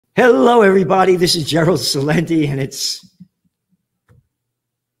Hello, everybody. This is Gerald Salenti, and it's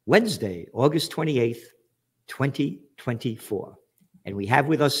Wednesday, August 28th, 2024. And we have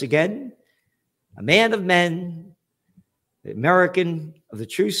with us again a man of men, the American of the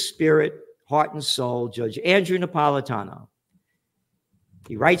true spirit, heart, and soul, Judge Andrew Napolitano.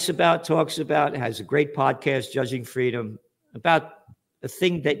 He writes about, talks about, has a great podcast, Judging Freedom, about a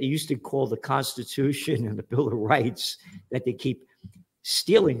thing that they used to call the Constitution and the Bill of Rights that they keep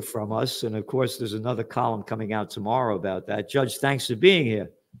stealing from us. And of course, there's another column coming out tomorrow about that. Judge, thanks for being here.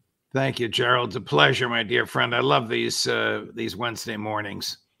 Thank you, Gerald. It's a pleasure, my dear friend. I love these Wednesday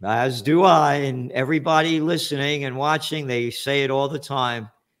mornings. As do I. And everybody listening and watching, they say it all the time,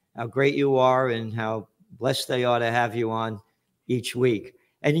 how great you are and how blessed they are to have you on each week.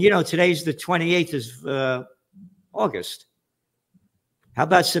 And, you know, today's the 28th of August. How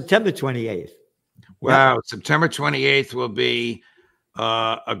about September 28th? Wow. Yep. September 28th will be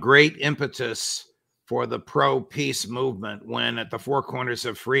a great impetus for the pro-peace movement when at the Four Corners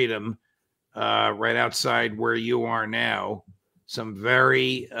of Freedom, right outside where you are now, some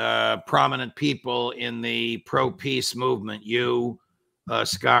very prominent people in the pro-peace movement, you,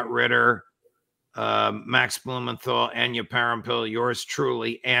 Scott Ritter, Max Blumenthal, Anya Parampil, yours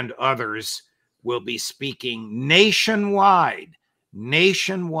truly, and others will be speaking nationwide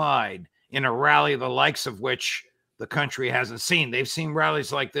in a rally the likes of which the country hasn't seen. They've seen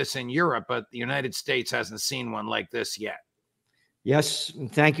rallies like this in Europe, but the United States hasn't seen one like this yet. Yes,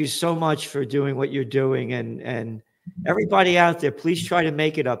 thank you so much for doing what you're doing. And everybody out there, please try to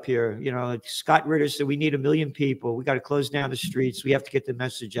make it up here. You know, like Scott Ritter said, we need 1 million people. We got to close down the streets. We have to get the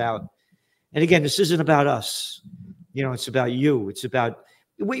message out. And again, this isn't about us. You know, it's about you. It's about,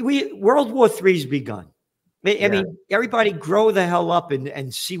 World War III's begun. I mean, everybody grow the hell up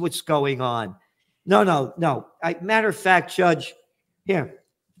and see what's going on. No. Matter of fact, Judge, here,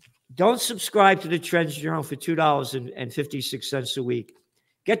 don't subscribe to the Trends Journal for $2.56 a week.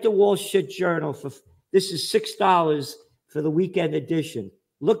 Get the Wall Street Journal this is $6 for the weekend edition.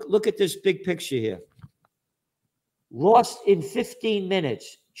 Look at this big picture here. Lost in 15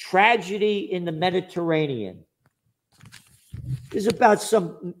 minutes. Tragedy in the Mediterranean. This is about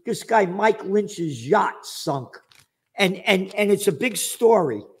this guy Mike Lynch's yacht sunk, and it's a big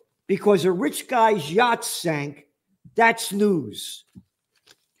story. Because a rich guy's yacht sank, that's news.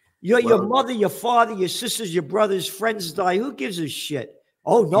 Your mother, your father, your sisters, your brothers, friends die. Who gives a shit?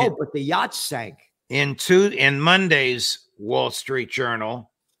 Oh, no, but the yacht sank. In Monday's Wall Street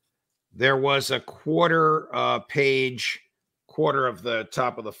Journal, there was a quarter of the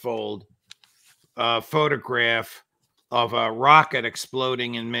top of the fold photograph of a rocket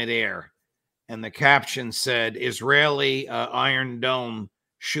exploding in midair. And the caption said, Israeli Iron Dome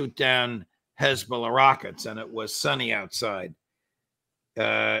shoot down Hezbollah rockets, and it was sunny outside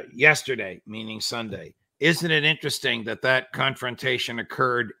yesterday, meaning Sunday. Isn't it interesting that confrontation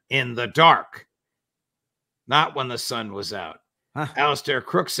occurred in the dark, not when the sun was out? Huh. Alistair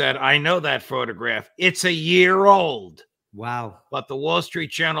Crook said, I know that photograph. It's a year old. Wow. But the Wall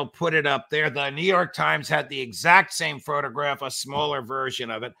Street Journal put it up there. The New York Times had the exact same photograph, a smaller version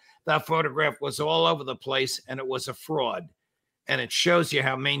of it. That photograph was all over the place, and it was a fraud. And it shows you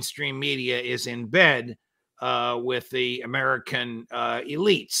how mainstream media is in bed with the American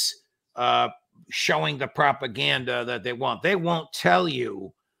elites, showing the propaganda that they want. They won't tell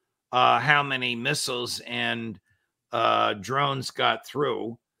you how many missiles and drones got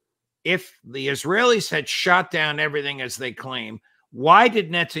through. If the Israelis had shot down everything as they claim, why did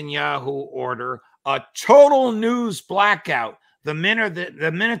Netanyahu order a total news blackout the minute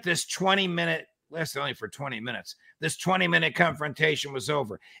this 20-minute, lasted only for 20 minutes, this 20-minute confrontation was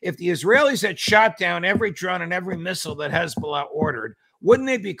over? If the Israelis had shot down every drone and every missile that Hezbollah ordered, wouldn't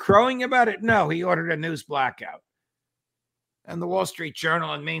they be crowing about it? No, he ordered a news blackout. And the Wall Street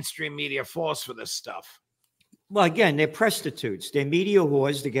Journal and mainstream media falls for this stuff. Well, again, they're prostitutes. They're media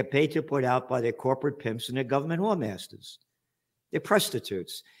whores that get paid to put out by their corporate pimps and their government whoremasters. They're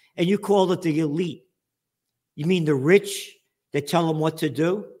prostitutes. And you call it the elite. You mean the rich that tell them what to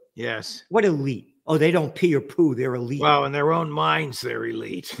do? Yes. What elite? Oh, they don't pee or poo. They're elite. Well, in their own minds, they're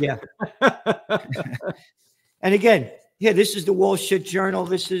elite. Yeah. And again, here, this is the Wall Street Journal.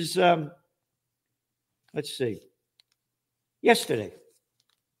 This is, let's see, yesterday.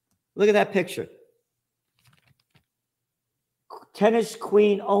 Look at that picture. Tennis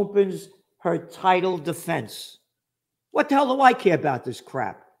queen opens her title defense. What the hell do I care about this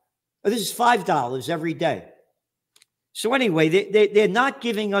crap? Oh, this is $5 every day. So anyway, they're not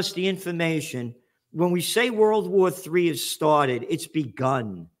giving us the information. When we say World War III has started, it's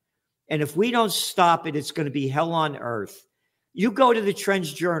begun. And if we don't stop it, it's going to be hell on earth. You go to the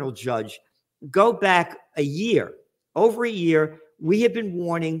Trends Journal, Judge, go back a year, over a year, we have been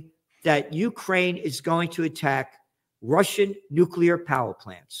warning that Ukraine is going to attack Russian nuclear power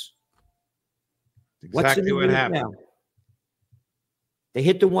plants. What's in the Exactly what news happened. now? They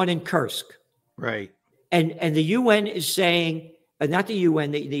hit the one in Kursk. Right. And the UN is saying, not the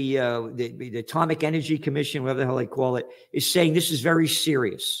UN, the Atomic Energy Commission, whatever the hell they call it, is saying this is very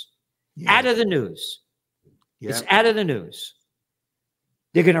serious. Yeah. Out of the news. Yeah. It's out of the news.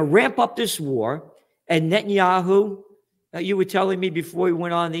 They're going to ramp up this war. And Netanyahu, you were telling me before we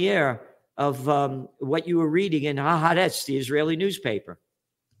went on the air of what you were reading in Haaretz, the Israeli newspaper.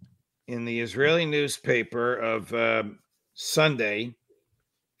 In the Israeli newspaper of Sunday,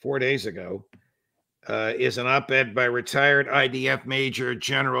 4 days ago, is an op-ed by retired IDF Major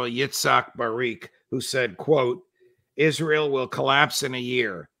General Yitzhak Barik, who said, quote, Israel will collapse in a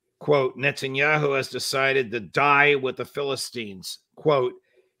year. Quote, Netanyahu has decided to die with the Philistines. Quote,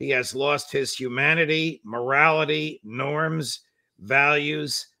 he has lost his humanity, morality, norms,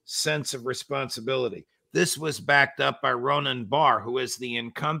 values, sense of responsibility. This was backed up by Ronan Bar, who is the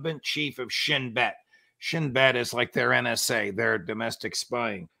incumbent chief of Shin Bet. Shin Bet is like their NSA, their domestic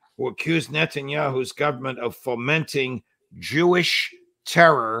spying, who accused Netanyahu's government of fomenting Jewish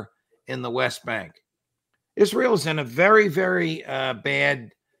terror in the West Bank. Israel is in a very, very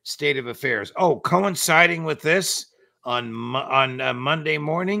bad state of affairs. Oh, coinciding with this, on Monday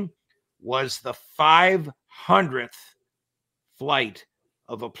morning was the 500th flight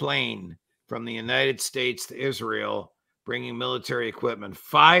of a plane from the United States to Israel, bringing military equipment.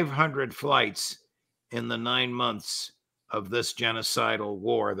 500 flights in the 9 months of this genocidal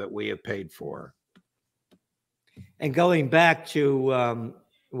war that we have paid for. And going back to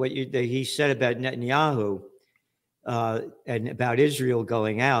what he said about Netanyahu and about Israel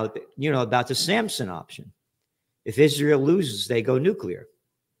going out, you know, about the Samson option. If Israel loses, they go nuclear.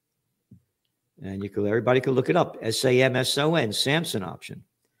 And everybody could look it up. SAMSON, Samson option.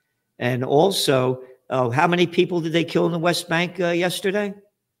 And also, how many people did they kill in the West Bank yesterday?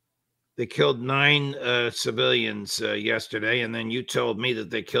 They killed 9 civilians yesterday, and then you told me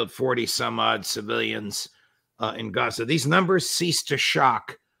that they killed 40 some odd civilians in Gaza. These numbers cease to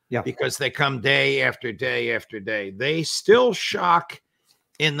shock because they come day after day after day. They still shock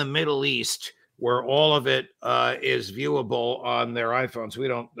in the Middle East, where all of it is viewable on their iPhones. We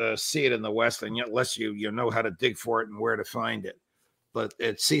don't see it in the West, and yet unless you know how to dig for it and where to find it. But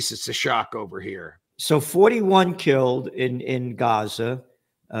it ceases to shock over here. So 41 killed in Gaza,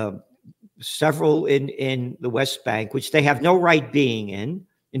 several in the West Bank, which they have no right being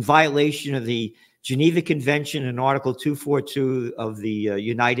in violation of the Geneva Convention and Article 242 of the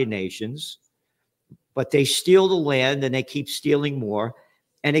United Nations. But they steal the land and they keep stealing more.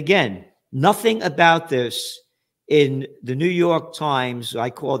 And again, nothing about this in the New York Times.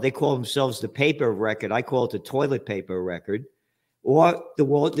 They call themselves the paper record. I call it the toilet paper record. Or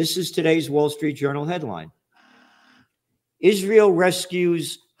this is today's Wall Street Journal headline. Israel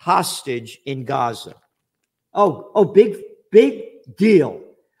rescues hostage in Gaza. Oh, big deal.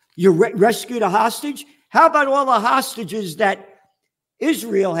 You rescued a hostage? How about all the hostages that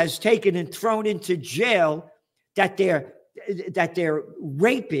Israel has taken and thrown into jail that they're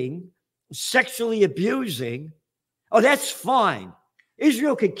raping, sexually abusing? Oh, that's fine.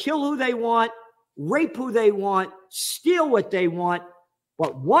 Israel can kill who they want, rape who they want, steal what they want.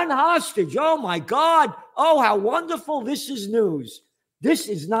 But one hostage, oh my God, oh, how wonderful. This is news. This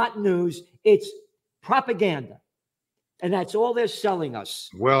is not news. It's propaganda. And that's all they're selling us.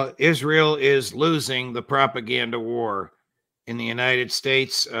 Well, Israel is losing the propaganda war in the United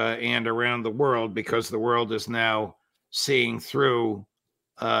States and around the world, because the world is now seeing through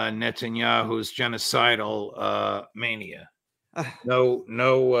Netanyahu's genocidal mania.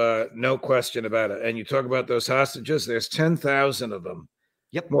 No question about it. And you talk about those hostages, there's 10,000 of them,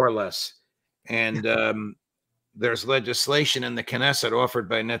 more or less. And there's legislation in the Knesset offered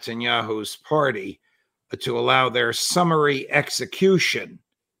by Netanyahu's party to allow their summary execution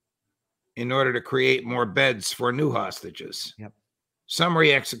in order to create more beds for new hostages.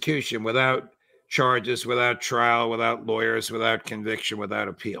 Summary execution without charges, without trial, without lawyers, without conviction, without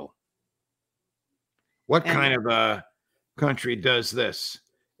appeal. What kind of a country does this?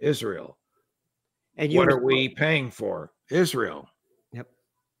 Israel. And what are we paying for? Israel.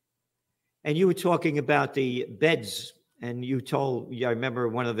 And you were talking about the beds, and I remember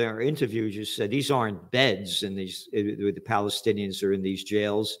one of their interviews, you said these aren't beds, and the Palestinians are in these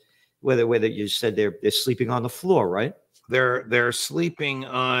jails. Whether you said they're sleeping on the floor, right? They're sleeping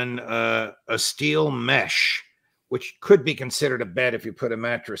on a steel mesh, which could be considered a bed if you put a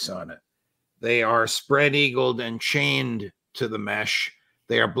mattress on it. They are spread-eagled and chained to the mesh.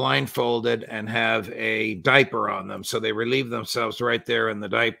 They are blindfolded and have a diaper on them. So they relieve themselves right there in the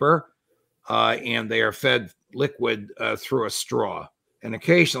diaper, and they are fed liquid through a straw. And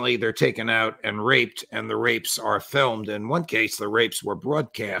occasionally they're taken out and raped, and the rapes are filmed. In one case, the rapes were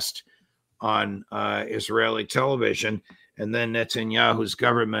broadcast on Israeli television. And then Netanyahu's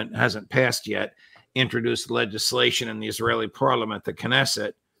government hasn't passed yet, introduced legislation in the Israeli parliament, the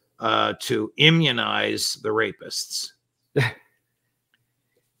Knesset, to immunize the rapists.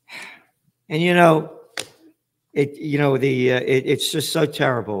 And it's just so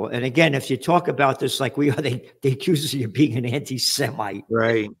terrible. And again, if you talk about this like we are, they accuse you of being an anti-Semite.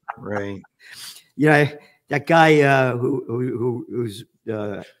 Right. That guy who's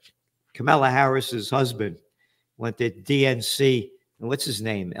Kamala Harris's husband went to DNC. And what's his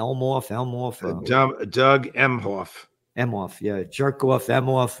name? Elmhoff. Doug Emhoff. Yeah, jerk off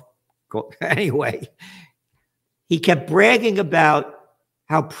Emhoff. Anyway, he kept bragging about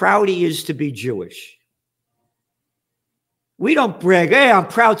how proud he is to be Jewish. We don't brag, hey, I'm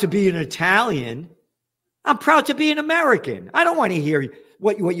proud to be an Italian. I'm proud to be an American. I don't want to hear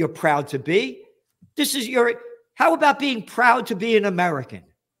what you're proud to be. How about being proud to be an American?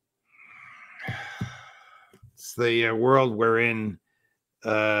 It's the world we're in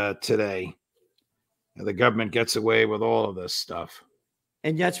today. The government gets away with all of this stuff.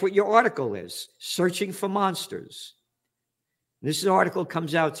 And that's what your article is, Searching for Monsters. This article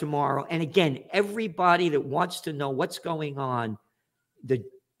comes out tomorrow. And again, everybody that wants to know what's going on, the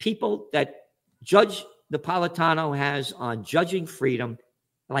people that Judge Napolitano has on judging freedom,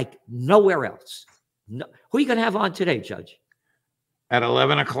 like nowhere else. No. Who are you going to have on today, Judge? At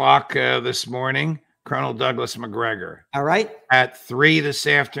 11 o'clock this morning, Colonel Douglas McGregor. All right. At 3 this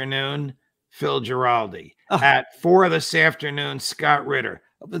afternoon, Phil Giraldi. Oh. At 4 this afternoon, Scott Ritter.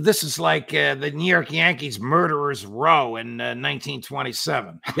 This is like the New York Yankees murderers row in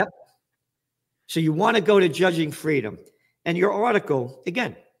 1927. Yep. So you want to go to Judging Freedom. And your article,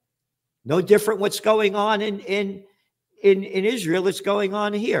 again, no different what's going on in Israel that's going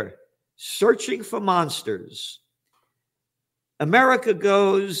on here. Searching for monsters. America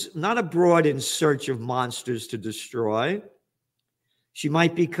goes not abroad in search of monsters to destroy. She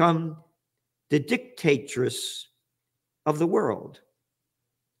might become the dictatress of the world.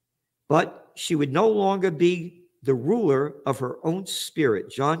 But she would no longer be the ruler of her own spirit.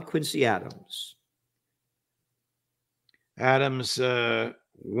 John Quincy Adams. Adams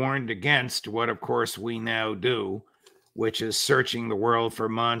warned against what, of course, we now do, which is searching the world for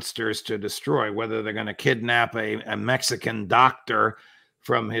monsters to destroy, whether they're going to kidnap a Mexican doctor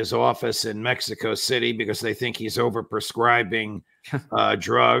from his office in Mexico City because they think he's overprescribing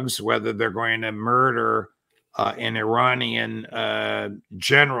drugs, whether they're going to murder an Iranian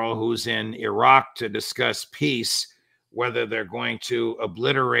general who's in Iraq to discuss peace, whether they're going to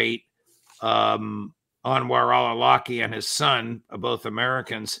obliterate Anwar al-Awlaki and his son, both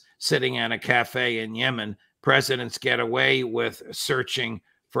Americans, sitting in a cafe in Yemen. Presidents get away with searching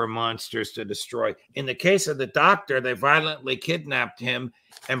for monsters to destroy. In the case of the doctor, they violently kidnapped him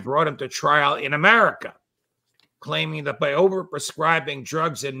and brought him to trial in America, claiming that by overprescribing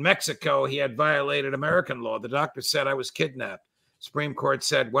drugs in Mexico, he had violated American law. The doctor said, I was kidnapped. Supreme Court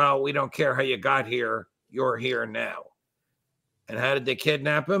said, well, we don't care how you got here. You're here now. And how did they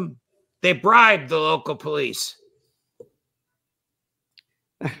kidnap him? They bribed the local police.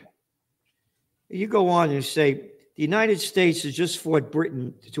 You go on and say, the United States has just fought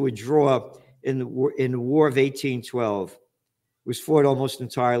Britain to a draw in the War of 1812. It was fought almost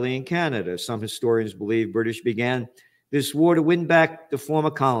entirely in Canada. Some historians believe British began this war to win back the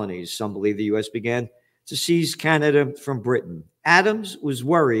former colonies. Some believe the U.S. began to seize Canada from Britain. Adams was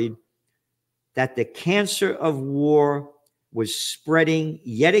worried that the cancer of war was spreading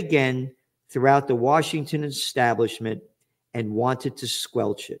yet again throughout the Washington establishment and wanted to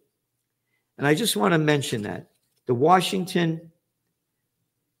squelch it. And I just want to mention that the Washington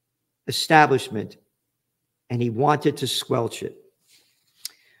establishment, and he wanted to squelch it.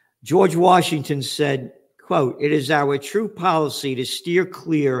 George Washington said, quote, "It is our true policy to steer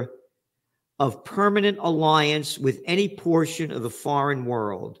clear of permanent alliance with any portion of the foreign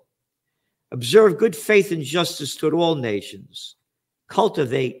world. Observe good faith and justice toward all nations.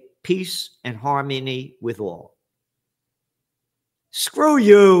 Cultivate peace and harmony with all." Screw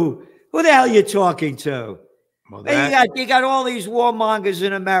you. Who the hell are you talking to? Well, Hey, you got all these warmongers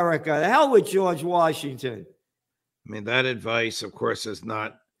in America. The hell with George Washington. I mean, that advice, of course, has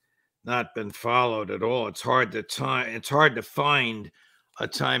not been followed at all. It's hard to find a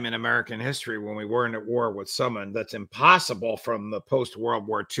time in American history when we weren't at war with someone. That's impossible from the post-World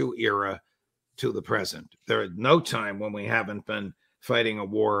War II era to the present. There is no time when we haven't been fighting a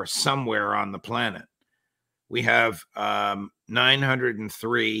war somewhere on the planet. We have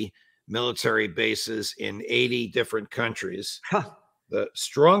 903 military bases in 80 different countries. Huh. The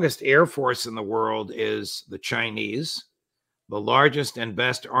strongest air force in the world is the Chinese. The largest and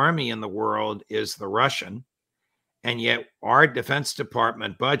best army in the world is the Russian. And yet our Defense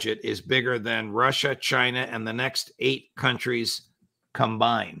Department budget is bigger than Russia, China, and the next 8 countries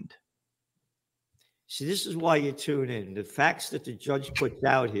combined. See, this is why you tune in. The facts that the judge puts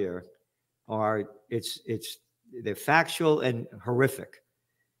out here are they're factual and horrific.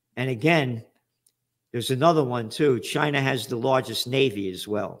 And again, there's another one too. China has the largest navy as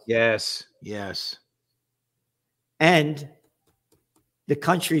well. Yes, yes. And the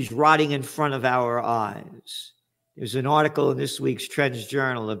country's rotting in front of our eyes. There's an article in this week's Trends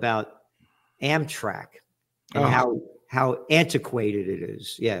Journal about Amtrak and how antiquated it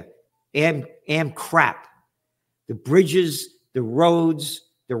is. Yeah. Crap. The bridges, the roads,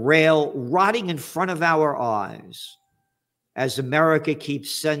 the rail rotting in front of our eyes as America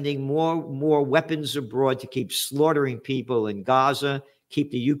keeps sending more weapons abroad to keep slaughtering people in Gaza,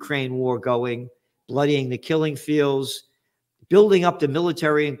 keep the Ukraine war going, bloodying the killing fields, building up the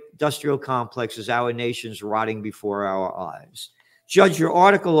military industrial complexes, our nation's rotting before our eyes. Judge, your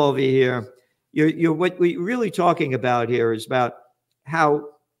article over here, what we're really talking about here is about how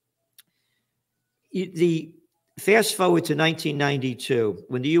the fast forward to 1992,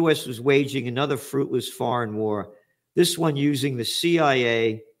 when the U.S. was waging another fruitless foreign war, this one using the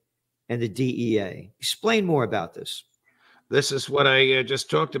CIA and the DEA. Explain more about this. This is what I just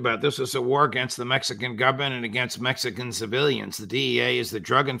talked about. This is a war against the Mexican government and against Mexican civilians. The DEA is the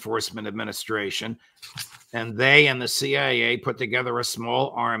Drug Enforcement Administration, and they and the CIA put together a small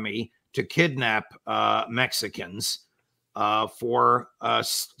army to kidnap Mexicans for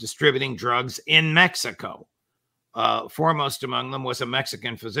distributing drugs in Mexico. Foremost among them was a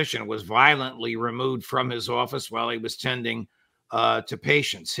Mexican physician who was violently removed from his office while he was tending to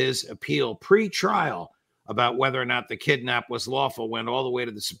patients. His appeal pre-trial about whether or not the kidnap was lawful went all the way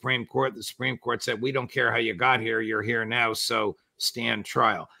to the Supreme Court. The Supreme Court said, we don't care how you got here. You're here now, so stand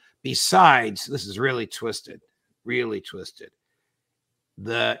trial. Besides, this is really twisted, really twisted.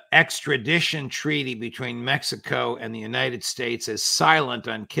 The extradition treaty between Mexico and the United States is silent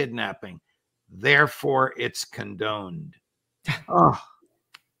on kidnapping. Therefore, it's condoned. Oh.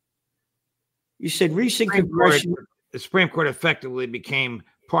 You said recent the Supreme Court effectively became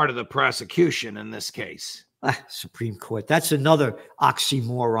part of the prosecution in this case. Supreme Court. That's another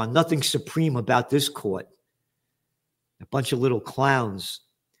oxymoron. Nothing supreme about this court. A bunch of little clowns.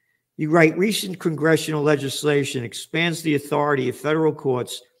 You write, recent congressional legislation expands the authority of federal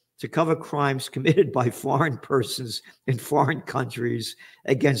courts to cover crimes committed by foreign persons in foreign countries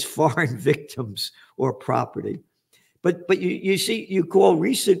against foreign victims or property. But you see, you call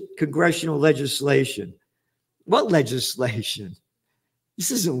recent congressional legislation. What legislation? This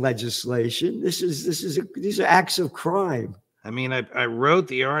isn't legislation. These are acts of crime. I mean, I wrote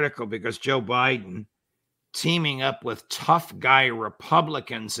the article because Joe Biden, teaming up with tough guy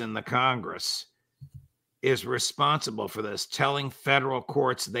Republicans in the Congress, is responsible for this, telling federal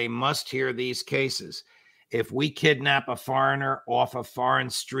courts they must hear these cases. If we kidnap a foreigner off a foreign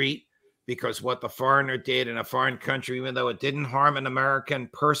street because what the foreigner did in a foreign country, even though it didn't harm an American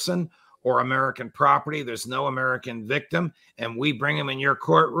person or American property, there's no American victim, and we bring him in your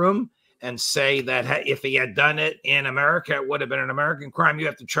courtroom and say that if he had done it in America, it would have been an American crime, you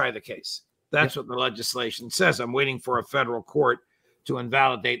have to try the case. That's what the legislation says. I'm waiting for a federal court to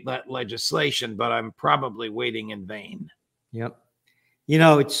invalidate that legislation, but I'm probably waiting in vain. Yep. You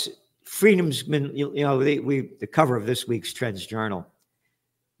know, it's freedom's been, the cover of this week's Trends Journal,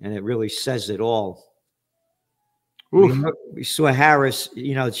 and it really says it all. We saw Harris,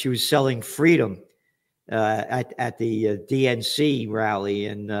 she was selling freedom at the DNC rally.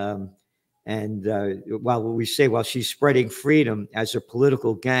 And while she's spreading freedom as a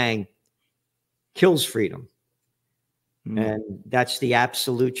political gang kills freedom. And that's the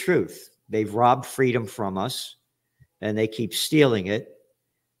absolute truth. They've robbed freedom from us and they keep stealing it.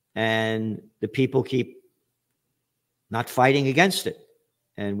 And the people keep not fighting against it.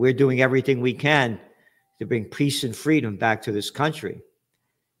 And we're doing everything we can to bring peace and freedom back to this country.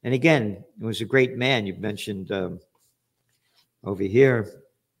 And again, it was a great man. You mentioned over here,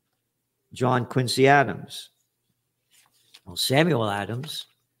 John Quincy Adams. Well, Samuel Adams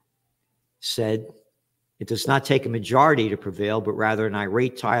said, it does not take a majority to prevail, but rather an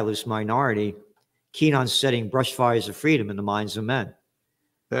irate, tireless minority, keen on setting brush fires of freedom in the minds of men.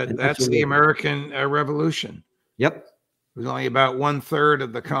 That's the American Revolution. Yep. was only about 1/3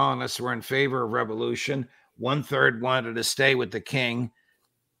 of the colonists were in favor of revolution. 1/3 wanted to stay with the king.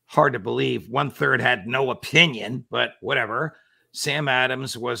 Hard to believe. 1/3 had no opinion, but whatever. Sam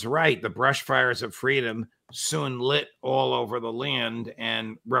Adams was right. The brush fires of freedom soon lit all over the land,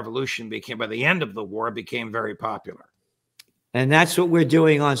 and revolution became, by the end of the war, became very popular. And that's what we're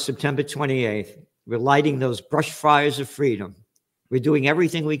doing on September 28th. We're lighting those brush fires of freedom. We're doing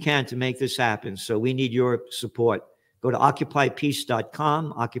everything we can to make this happen. So we need your support. Go to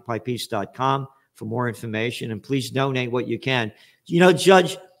occupypeace.com, occupypeace.com for more information. And please donate what you can. You know,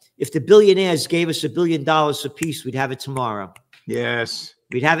 Judge, if the billionaires gave us $1 billion apiece, we'd have it tomorrow. Yes.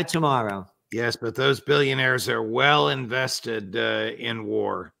 We'd have it tomorrow. Yes, but those billionaires are well invested in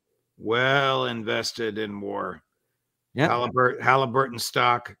war. Well invested in war. Yep. Halliburton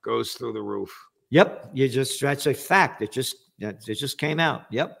stock goes through the roof. Yep. That's a fact. It just came out.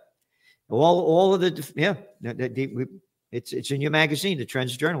 Yep. All of it's in your magazine, the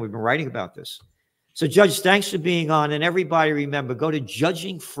Trends Journal. We've been writing about this. So, Judge, thanks for being on. And everybody, remember, go to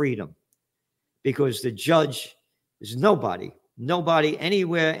Judging Freedom, because the judge is nobody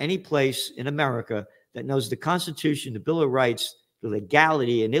anywhere, any place in America that knows the Constitution, the Bill of Rights, the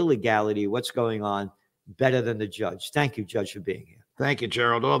legality and illegality of what's going on better than the judge. Thank you, Judge, for being here. Thank you,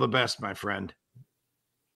 Gerald. All the best, my friend.